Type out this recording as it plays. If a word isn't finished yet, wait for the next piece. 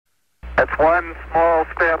That's one small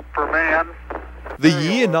step for man. The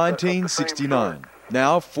year 1969.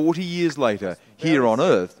 Now, 40 years later, here on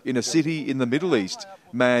Earth, in a city in the Middle East,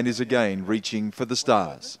 man is again reaching for the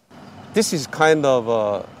stars. This is kind of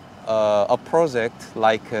a project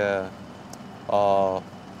like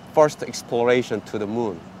first exploration to the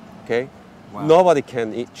moon. Okay, wow. Nobody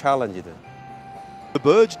can challenge it. The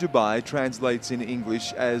Burj Dubai translates in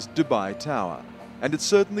English as Dubai Tower, and it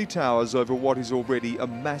certainly towers over what is already a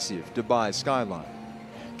massive Dubai skyline.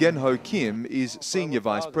 Gen-Ho Kim is Senior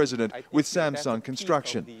Vice President with Samsung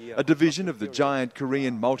Construction, a division of the giant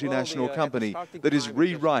Korean multinational company that is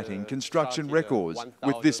rewriting construction records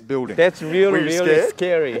with this building. That's really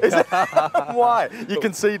scary. Why? You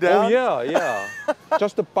can see down? Oh, yeah.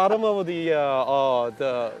 Just the bottom of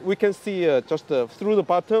we can see just through the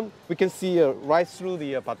bottom, we can see right through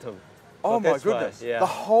the bottom. Oh my goodness, yeah. The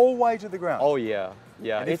whole way to the ground? Oh yeah,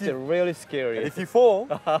 yeah, it's really scary. And if you fall,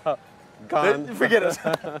 gone. Forget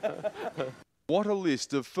it. What a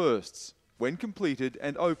list of firsts. When completed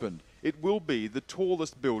and opened, it will be the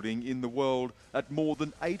tallest building in the world at more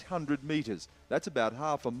than 800 metres. That's about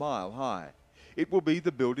half a mile high. It will be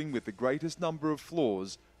the building with the greatest number of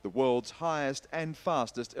floors, the world's highest and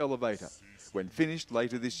fastest elevator. When finished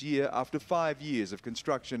later this year, after 5 years of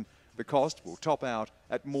construction, the cost will top out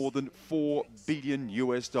at more than $4 billion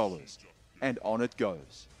US. And on it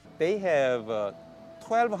goes. They have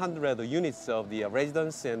 1,200 units of the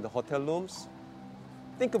residence and the hotel rooms.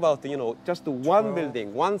 Think about, just one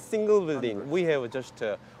building, one single building. We have just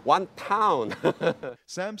one town.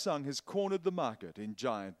 Samsung has cornered the market in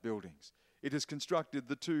giant buildings. It has constructed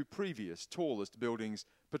the two previous tallest buildings,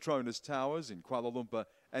 Petronas Towers in Kuala Lumpur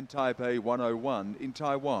and Taipei 101 in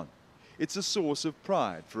Taiwan. It's a source of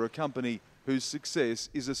pride for a company whose success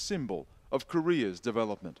is a symbol of Korea's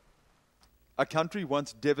development. A country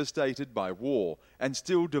once devastated by war and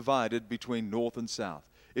still divided between North and South,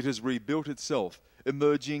 it has rebuilt itself,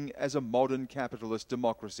 emerging as a modern capitalist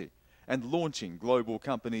democracy and launching global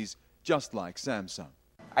companies just like Samsung.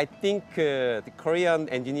 I think the Korean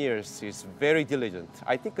engineers is very diligent.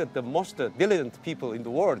 I think the most diligent people in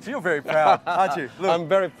the world. You're very proud, aren't you? Look, I'm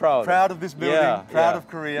very proud. Proud of this building, proud of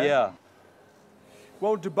Korea. Yeah.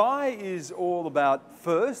 Well, Dubai is all about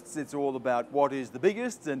firsts. It's all about what is the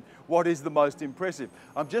biggest and what is the most impressive.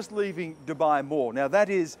 I'm just leaving Dubai Mall. Now, that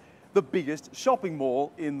is the biggest shopping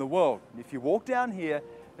mall in the world. If you walk down here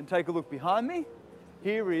and take a look behind me,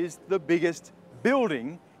 here is the biggest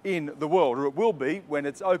building in the world, or it will be when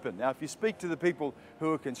it's open. Now, if you speak to the people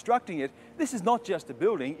who are constructing it, this is not just a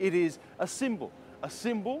building, it is a symbol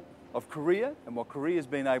of Korea and what Korea has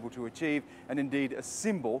been able to achieve, and indeed a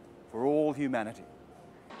symbol for all humanity.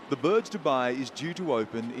 The Burj Dubai is due to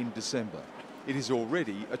open in December. It is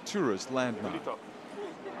already a tourist landmark.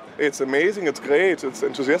 It's amazing, it's great, it's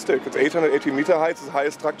enthusiastic. It's 880 meter high, it's the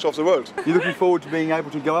highest structure of the world. You're looking forward to being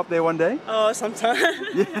able to go up there one day? Oh, sometime.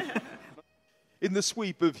 Yeah. In the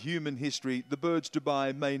sweep of human history, the Burj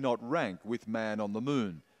Dubai may not rank with man on the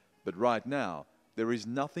moon, but right now, there is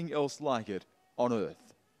nothing else like it on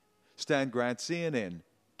Earth. Stan Grant, CNN,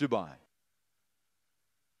 Dubai.